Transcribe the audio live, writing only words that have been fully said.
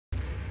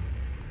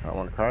I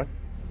want a card.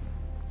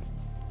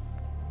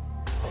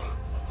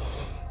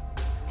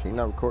 Can you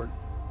not record?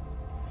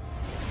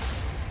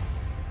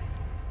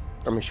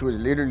 I mean, she was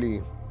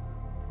literally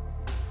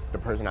the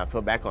person I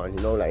fell back on,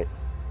 you know, like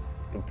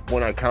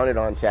when I counted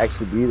on to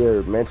actually be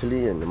there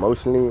mentally and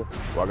emotionally.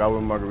 Well, I got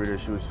with Margarita,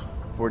 she was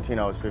 14,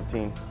 I was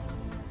 15.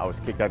 I was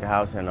kicked out the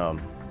house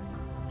and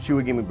she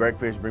would give me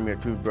breakfast, bring me a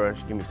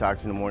toothbrush, give me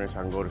socks in the morning so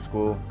I can go to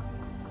school.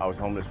 I was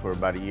homeless for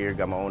about a year,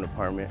 got my own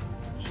apartment.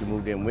 She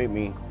moved in with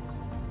me.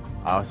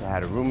 I also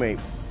had a roommate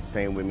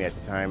staying with me at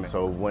the time.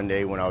 So one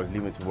day when I was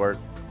leaving to work,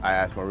 I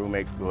asked my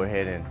roommate to go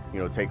ahead and,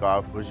 take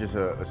off. It was just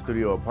a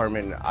studio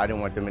apartment, and I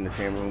didn't want them in the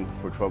same room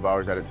for 12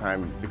 hours at a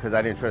time. Because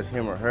I didn't trust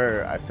him or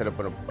her, I set up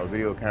a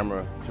video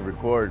camera to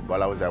record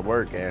while I was at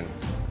work, and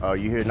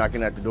you hear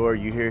knocking at the door,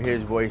 you hear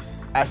his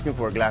voice asking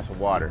for a glass of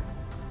water.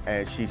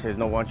 And she says,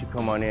 no, why don't you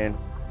come on in?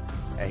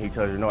 And he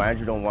tells her, no,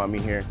 Andrew don't want me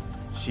here.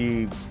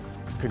 She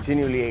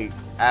continually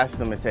asked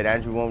him and said,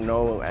 Andrew won't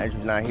know,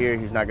 Andrew's not here,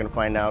 he's not gonna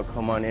find out,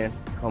 come on in,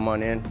 come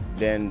on in.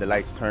 Then the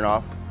lights turn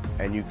off,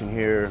 and you can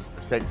hear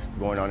sex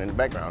going on in the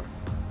background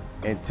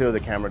until the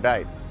camera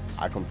died.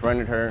 I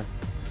confronted her.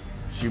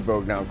 She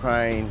broke down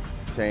crying,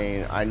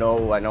 saying, I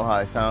know how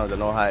it sounds, I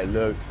know how it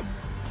looks.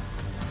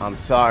 I'm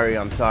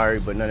sorry,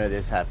 but none of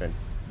this happened.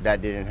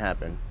 That didn't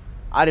happen.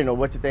 I didn't know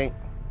what to think.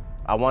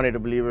 I wanted to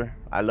believe her.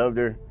 I loved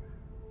her.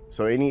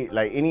 So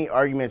any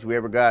arguments we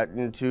ever got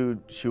into,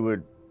 she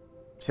would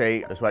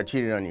say, that's why I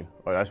cheated on you,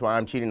 or that's why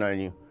I'm cheating on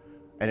you,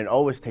 and then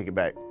always take it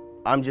back.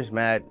 I'm just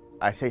mad.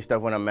 I say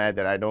stuff when I'm mad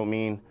that I don't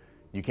mean.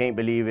 You can't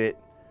believe it.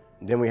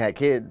 Then we had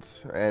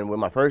kids, and with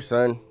my first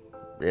son,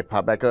 it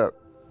popped back up.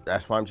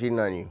 That's why I'm cheating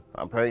on you.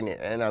 I'm pregnant,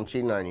 and I'm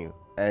cheating on you.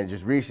 And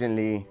just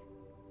recently,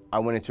 I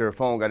went into her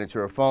phone, got into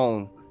her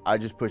phone. I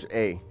just pushed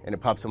A, and it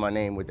pops up my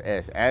name with the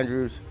S,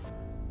 Andrews.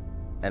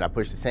 And I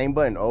pushed the same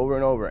button over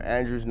and over.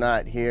 Andrew's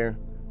not here.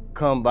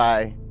 Come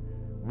by.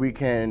 We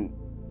can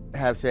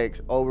have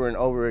sex over and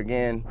over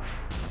again.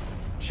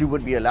 She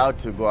would be allowed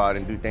to go out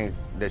and do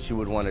things that she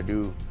would want to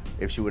do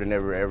if she would have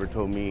never ever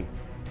told me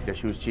that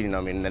she was cheating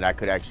on me and that I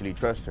could actually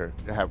trust her.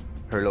 To have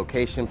her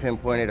location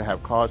pinpointed, to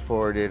have calls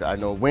forwarded. I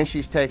know when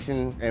she's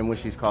texting and when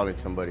she's calling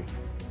somebody.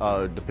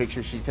 The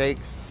picture she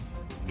takes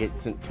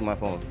gets sent to my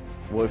phone.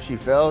 Well, if she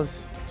fails,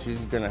 she's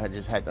gonna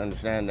just have to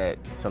understand that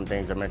some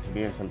things are meant to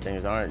be and some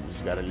things aren't. You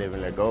just gotta live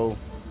and let go.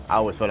 I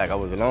always felt like I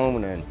was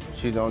alone, and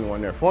she's the only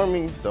one there for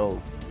me,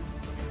 so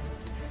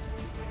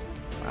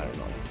I don't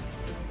know.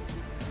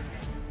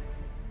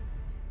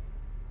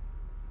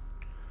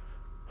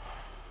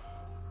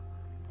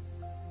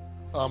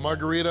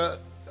 Margarita,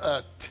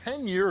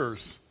 10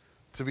 years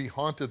to be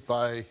haunted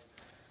by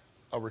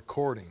a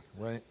recording,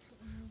 right?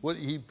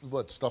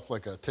 What, stuff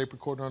like a tape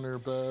recorder under your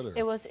bed? Or?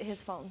 It was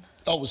his phone.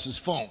 Oh, it was his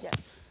phone?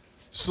 Yes.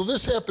 So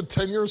this happened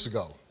 10 years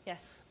ago?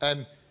 Yes.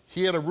 And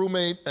he had a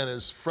roommate and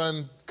his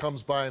friend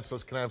comes by and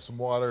says, can I have some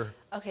water?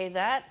 Okay,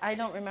 that, I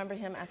don't remember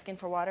him asking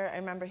for water. I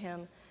remember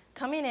him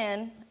coming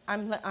in,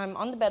 I'm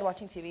on the bed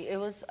watching TV. It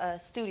was a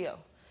studio.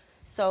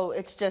 So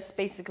it's just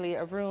basically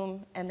a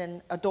room and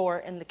then a door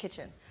in the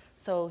kitchen.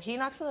 So he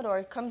knocks on the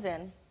door, comes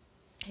in.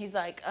 He's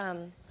like,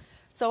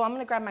 so I'm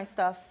gonna grab my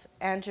stuff.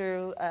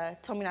 Andrew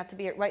told me not to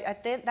be here. Right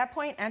at that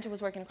point, Andrew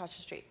was working across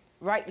the street,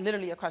 right,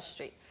 literally across the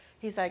street.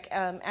 He's like,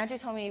 Andrew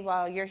told me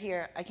while you're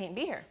here, I can't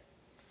be here.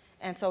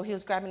 And so he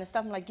was grabbing his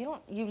stuff. I'm like, you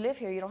live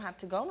here, you don't have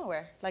to go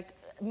nowhere. Like,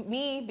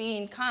 me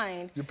being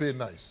kind. You're being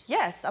nice.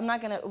 Yes, I'm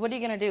not gonna, what are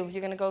you gonna do?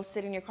 You're gonna go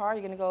sit in your car?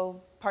 You're gonna go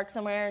park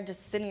somewhere and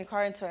just sit in your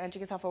car until Andrew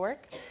gets off of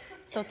work?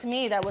 So to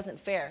me, that wasn't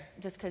fair.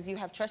 Just because you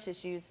have trust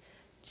issues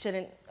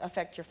shouldn't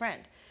affect your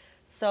friend.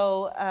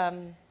 So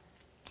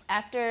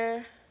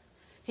after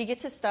he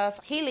gets his stuff,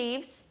 he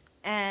leaves,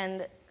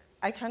 and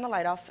I turn the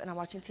light off and I'm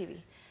watching TV.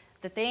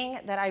 The thing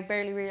that I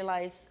barely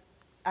realized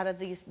out of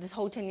this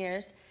whole 10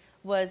 years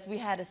was we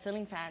had a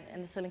ceiling fan,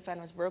 and the ceiling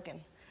fan was broken.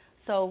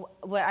 So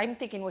what I'm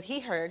thinking what he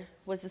heard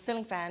was the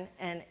ceiling fan,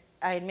 and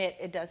I admit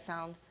it does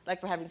sound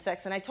like we're having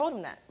sex, and I told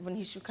him that when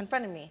he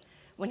confronted me.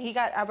 When he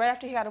got, right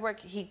after he got to work,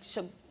 he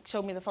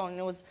showed me the phone, and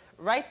it was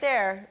right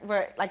there,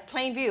 where, like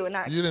plain view. And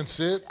you didn't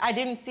see it? I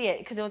didn't see it,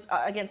 because it was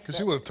against Because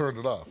you would have turned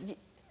it off.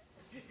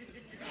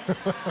 I'm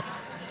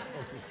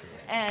just kidding.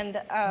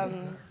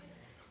 And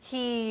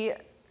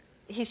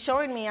he's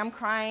showing me, I'm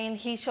crying,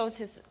 he shows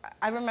his,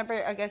 I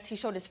remember, I guess he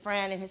showed his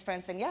friend, and his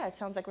friend saying, yeah, it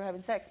sounds like we're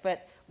having sex,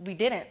 but we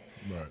didn't.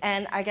 Right.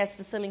 And I guess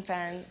the ceiling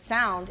fan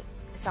sounds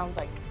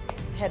like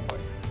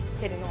headboard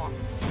hitting the wall.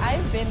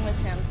 I've been with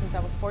him since I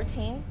was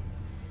 14.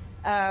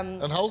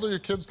 And how old are your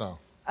kids now?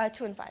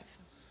 2 and 5.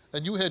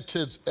 And you had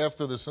kids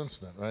after this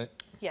incident, right?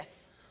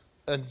 Yes.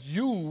 And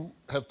you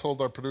have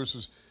told our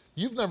producers,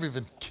 you've never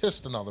even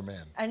kissed another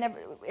man. I never,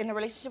 in a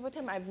relationship with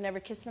him, I've never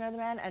kissed another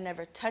man, I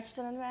never touched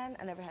another man,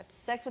 I never had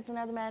sex with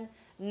another man,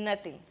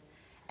 nothing.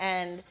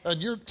 And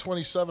you're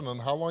 27,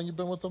 and how long you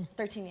been with them?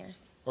 13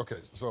 years. Okay,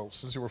 so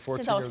since you were 14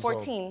 years old. Since I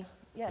was 14,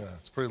 yes. Yeah,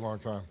 it's a pretty long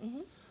time.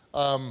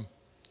 Mm-hmm.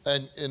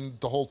 And in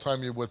the whole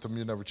time you're with him,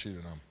 you never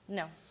cheated on him?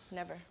 No,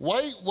 never.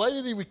 Why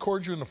did he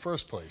record you in the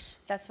first place?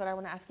 That's what I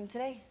want to ask him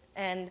today.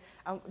 And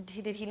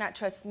did he not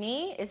trust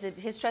me? Is it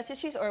his trust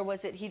issues, or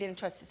was it he didn't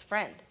trust his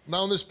friend?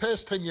 Now, in this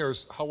past 10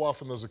 years, how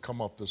often does it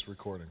come up, this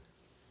recording?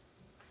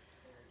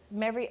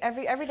 Every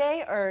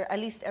day, or at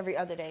least every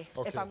other day.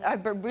 Okay. I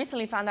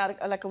recently found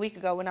out, like a week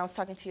ago, when I was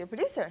talking to your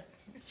producer.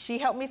 She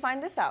helped me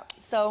find this out.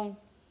 So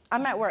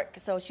I'm at work,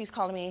 so she's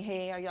calling me,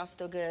 hey, are y'all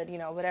still good, you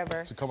know,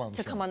 whatever. To come on the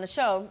show. Come on the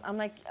show. I'm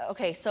like,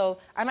 okay, so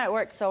I'm at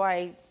work, so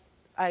I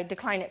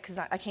decline it because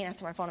I can't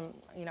answer my phone.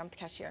 I'm the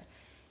cashier.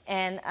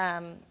 And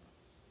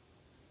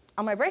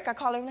on my break, I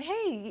call her, and I'm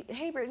like,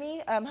 hey,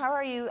 Brittany, how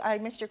are you? I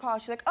missed your call.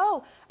 She's like,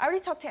 oh, I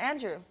already talked to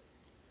Andrew.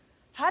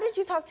 How did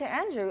you talk to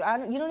Andrew?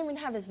 You don't even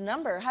have his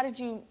number. How did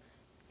you?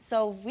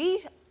 So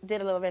we did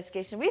a little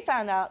investigation. We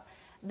found out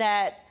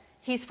that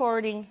he's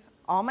forwarding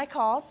all my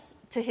calls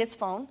to his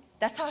phone.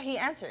 That's how he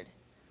answered.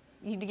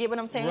 You get what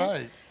I'm saying?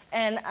 Right.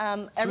 And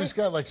so he's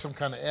got like some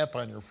kind of app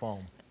on your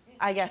phone.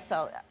 I guess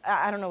so.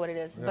 I don't know what it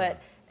is,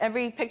 but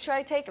every picture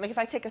I take, like if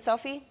I take a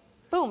selfie,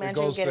 boom,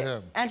 Andrew will get it.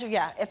 Him. Andrew,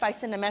 yeah. If I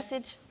send a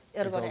message,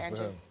 it'll go to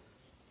Andrew. Him.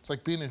 It's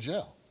like being in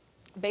jail.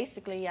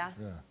 Basically, yeah.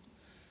 Yeah.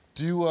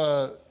 Do you?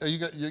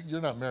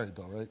 You're not married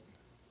though, right?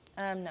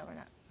 No, we're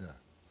not. Yeah.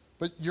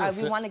 But you're.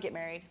 We want to get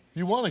married.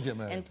 You want to get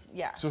married? And,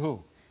 yeah. To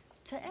who?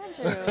 To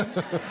Andrew.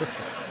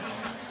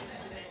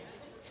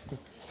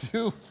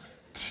 Do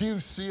you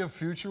see a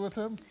future with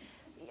him?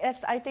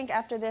 Yes, I think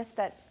after this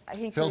that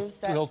he proves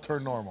that he'll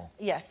turn normal.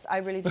 Yes, I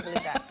really do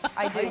believe that.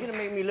 I do. How you gonna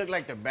make me look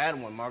like the bad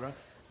one, Marga?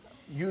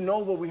 You know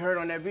what we heard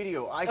on that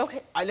video. I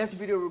left the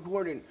video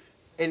recording.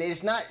 And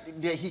it's not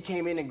that he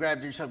came in and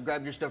grabbed your stuff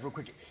real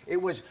quick.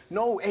 It was,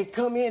 no, hey,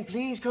 come in,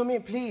 please.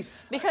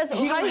 Because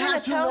he how are you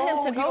going to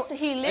tell him to go?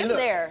 He lived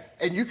there.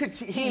 And you could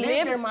see, he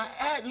lived there, my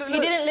ass. Look, he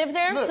didn't live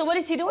there? Look. So what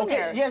is he doing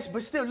there? Yes,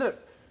 but still, look.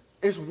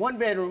 It's one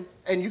bedroom,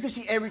 and you can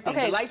see everything.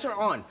 Okay. The lights are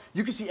on.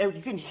 You can see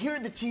everything. You can hear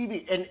the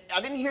TV. And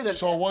I didn't hear the...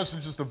 So it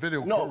wasn't just a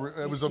video. No.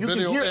 It was a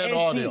video and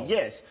audio.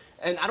 Yes.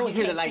 And I don't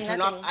hear the light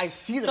turn off. I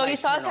see the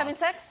lights turn off. So you saw us having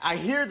sex? I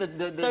hear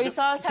the So you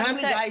saw us having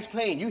Family sex? Guy's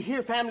playing. You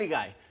hear Family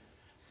Guy.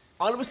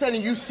 All of a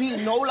sudden, you see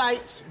no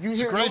lights. You hear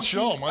it's a great no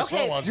show. My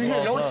son watches it. You hear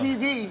all no the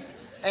time. TV,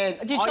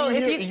 and Dude, all so you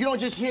if hear, you- you don't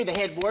just hear the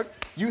headboard.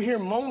 You hear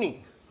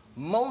moaning.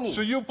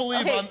 So you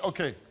believe Okay. on...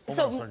 Okay, hold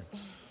on a second.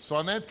 So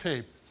on that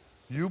tape,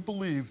 you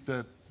believe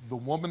that the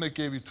woman that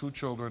gave you 2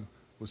 children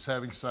was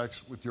having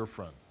sex with your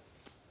friend.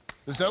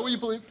 Is that what you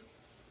believe?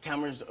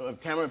 Camera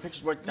and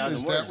pictures worth 1,000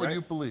 words, Is that what right?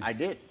 you believe? I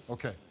did.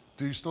 Okay.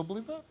 Do you still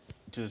believe that?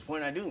 To this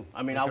point, I do.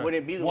 I mean, Okay. I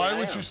wouldn't be the way I Why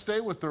would am. you stay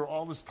with her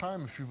all this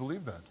time if you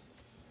believe that?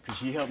 Because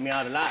she helped me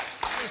out a lot.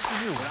 That's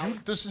for you.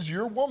 This is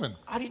your woman.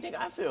 How do you think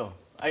I feel?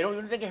 I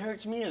don't think it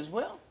hurts me as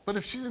well. But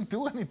if she didn't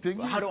do anything...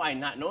 Well, how do I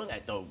not know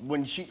that, though?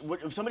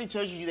 If somebody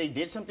tells you they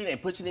did something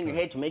and puts it in your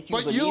head to make you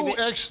believe But you it...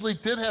 actually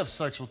did have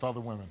sex with other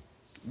women.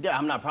 Yeah,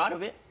 I'm not proud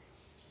of it.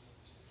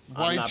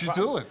 Why did you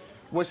do it?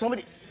 When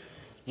somebody...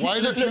 Why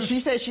did look, you... She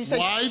said...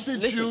 Why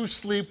did listen, you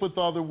sleep with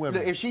other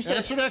women? Look, if she said-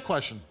 Answer that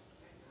question.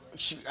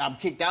 I'm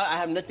kicked out. I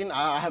have nothing.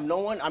 I have no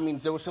one. I mean,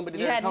 there was somebody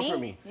You there had to comfort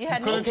me. me. You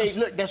had couldn't me. Okay, just-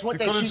 look, that's one you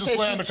thing. couldn't She just said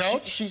lay on the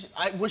couch?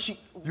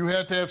 You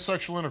had to have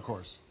sexual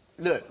intercourse.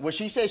 Look, when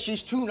she says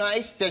she's too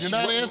nice, that You're she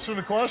not wouldn't- answering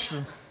the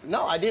question.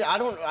 No, I did.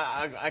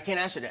 I can't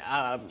answer that.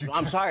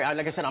 I'm sorry.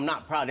 Like I said, I'm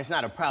not proud. It's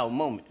not a proud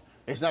moment.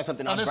 It's not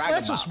something I'm And it's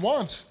bragging not just about.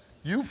 once.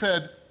 You've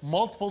had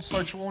multiple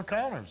sexual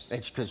encounters.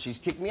 It's because she's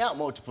kicked me out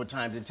multiple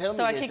times and tell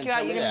So me I this kick and you out,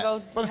 tell you're me going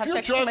to that. go But if have you're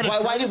sex with driving-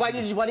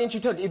 somebody? Why didn't you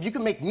tell? If you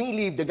can make me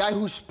leave, the guy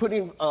who's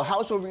putting a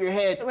house over your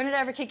head. When did I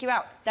ever kick you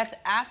out? That's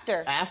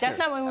after. After. That's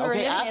not when we were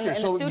Okay, living in the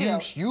so studio.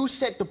 you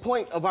set the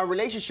point of our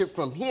relationship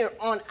from here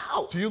on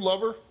out. Do you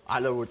love her? I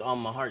love her with all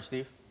my heart,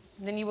 Steve.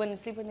 Then you wouldn't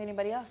sleep with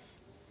anybody else.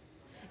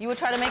 You would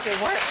try to make it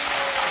work.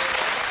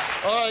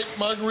 All right,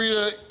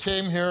 Margarita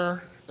came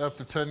here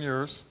after 10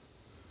 years,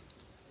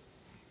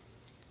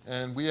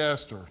 and we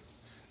asked her,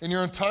 in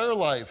your entire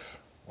life,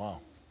 wow,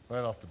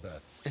 right off the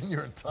bat, in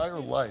your entire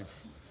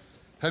life,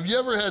 have you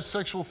ever had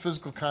sexual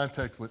physical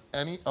contact with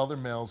any other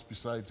males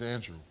besides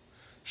Andrew?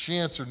 She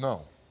answered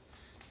no.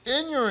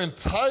 In your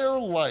entire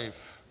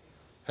life,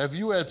 have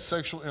you had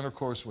sexual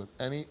intercourse with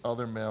any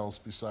other males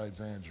besides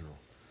Andrew?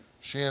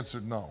 She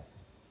answered no.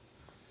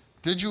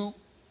 Did you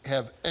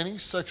have any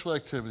sexual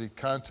activity,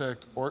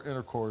 contact, or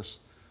intercourse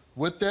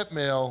with that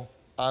male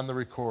on the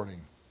recording?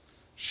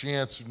 She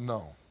answered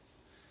no.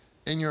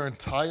 In your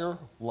entire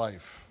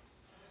life.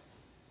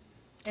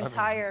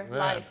 Entire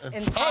life.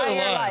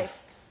 Entire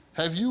life.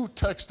 Have you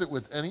texted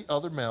with any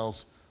other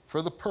males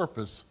for the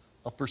purpose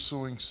of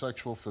pursuing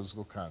sexual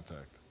physical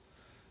contact?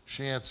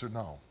 She answered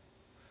no.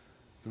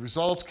 The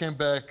results came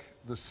back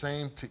the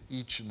same to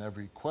each and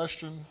every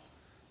question,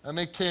 and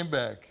they came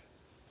back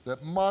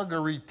that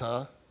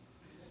Margarita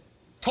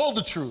told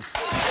the truth.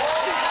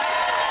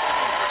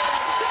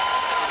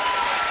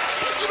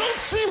 You don't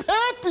seem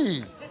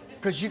happy.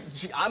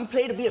 Because I'm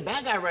playing to be a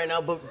bad guy right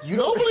now, but you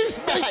don't. Nobody's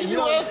making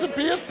you out to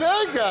be a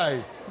bad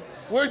guy.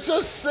 We're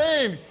just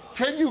saying,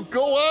 can you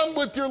go on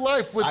with your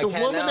life with the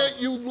woman now. that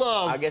you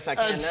love I guess I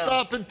can and now.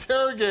 stop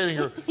interrogating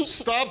her,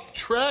 stop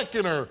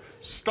tracking her,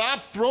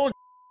 stop throwing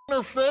in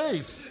her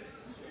face?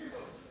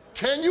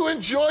 Can you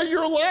enjoy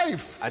your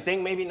life? I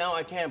think maybe now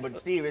I can, but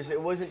Steve,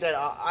 it wasn't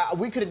that.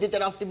 We could have did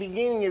that off the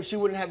beginning if she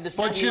wouldn't have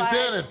decided. But you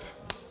didn't.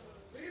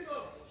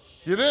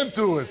 You didn't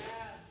do it.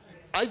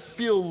 I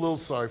feel a little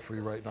sorry for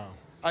you right now.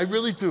 I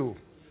really do.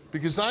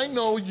 Because I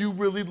know you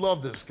really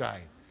love this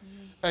guy.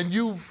 And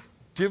you've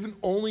given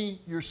only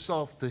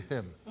yourself to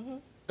him.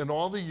 In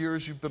all the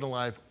years you've been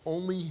alive,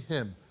 only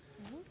him.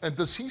 And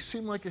does he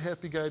seem like a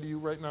happy guy to you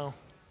right now?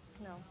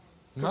 No.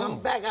 No. I'm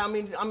back. I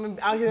mean, I'm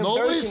out here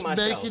Nobody's embarrassing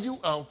myself. making you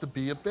out to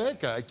be a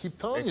bad guy. I keep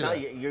telling you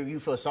that. You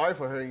feel sorry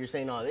for her. You're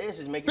saying all this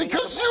is making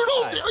Because me you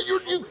look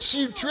don't.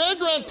 You drag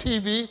her on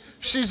TV.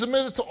 She's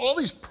admitted to all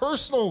these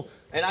personal,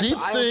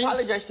 deep I things.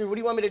 apologize to her. What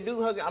do you want me to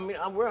do? Hug? I mean,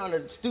 we're on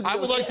a studio. I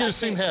would like you to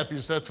seem happy. happy.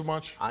 Is that too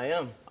much? I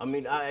am. I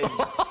mean, I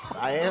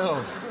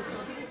am.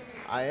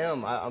 I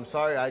am. I'm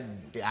sorry.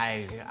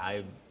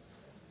 I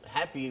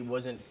happy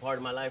wasn't part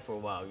of my life for a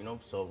while, you know.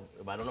 So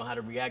if I don't know how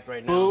to react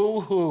right now.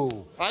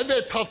 Boo-hoo. I've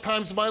had tough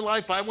times in my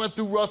life. I went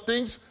through rough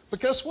things. But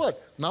guess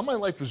what? Now my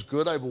life is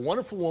good. I have a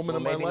wonderful woman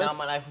in my life. Maybe now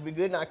my life will be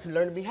good, and I can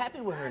learn to be happy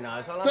with her now.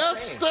 That's all I'm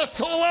saying.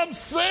 That's all I'm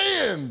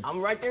saying.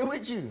 I'm right there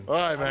with you. All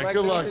right, man.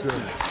 Good luck, dude.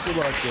 Good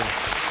luck, dude.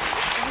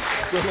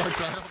 Good luck,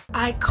 Tom.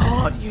 I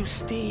called you,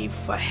 Steve,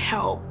 for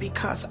help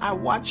because I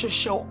watch your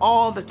show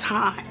all the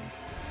time.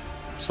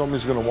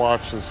 Somebody's going to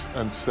watch this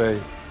and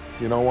say,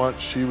 you know what?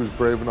 She was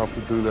brave enough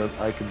to do that.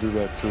 I can do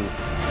that too.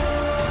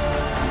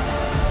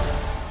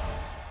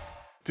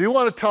 Do you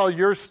want to tell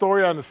your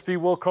story on the Steve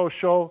Wilkos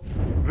Show?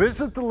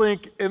 Visit the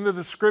link in the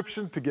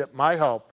description to get my help.